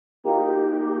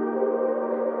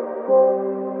I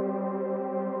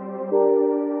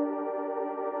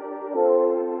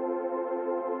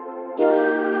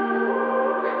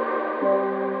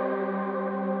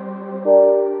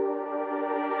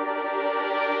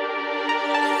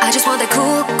just want that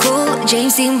cool, cool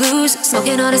James Dean blues.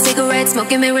 Smoking on a cigarette,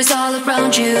 smoking mirrors all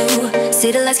around you.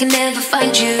 City lights can never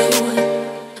find you.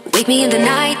 Wake me in the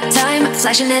night time,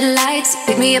 flashing headlights.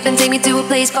 Pick me up and take me to a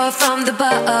place far from the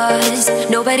buzz.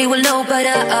 Nobody will know but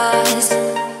us.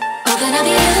 Open up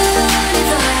the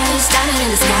universe, diamond in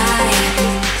the sky.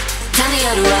 Tell me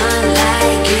how to run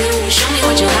like you. Show me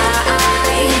what you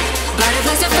hide.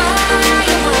 Butterflies are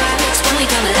fireworks when we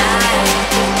come alive.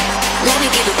 Let me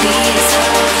give a piece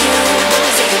of you.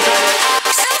 Say goodbye.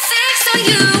 So fixed on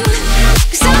you.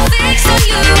 So fixed on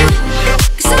you.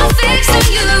 So fixed on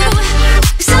you.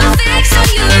 So fixed on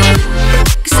you.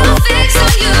 So fixed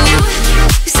on you.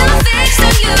 So fixed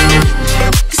on you.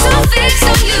 So fixed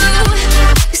on you.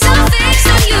 So fixed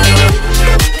on you.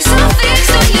 So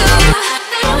fixed on you.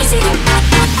 Let me see you.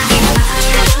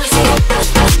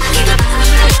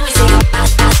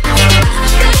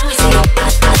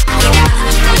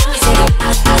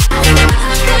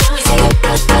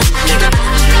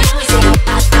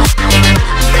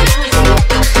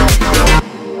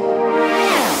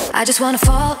 I just wanna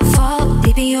fall, fall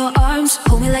deep in your arms.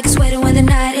 Hold me like a sweater when the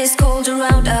night is cold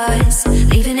around us.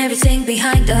 Leaving everything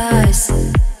behind us.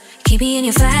 Keep me in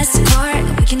your fast car,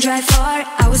 we can drive far.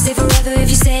 I will stay forever if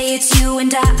you say it's you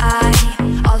and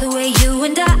I. All the way you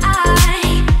and I.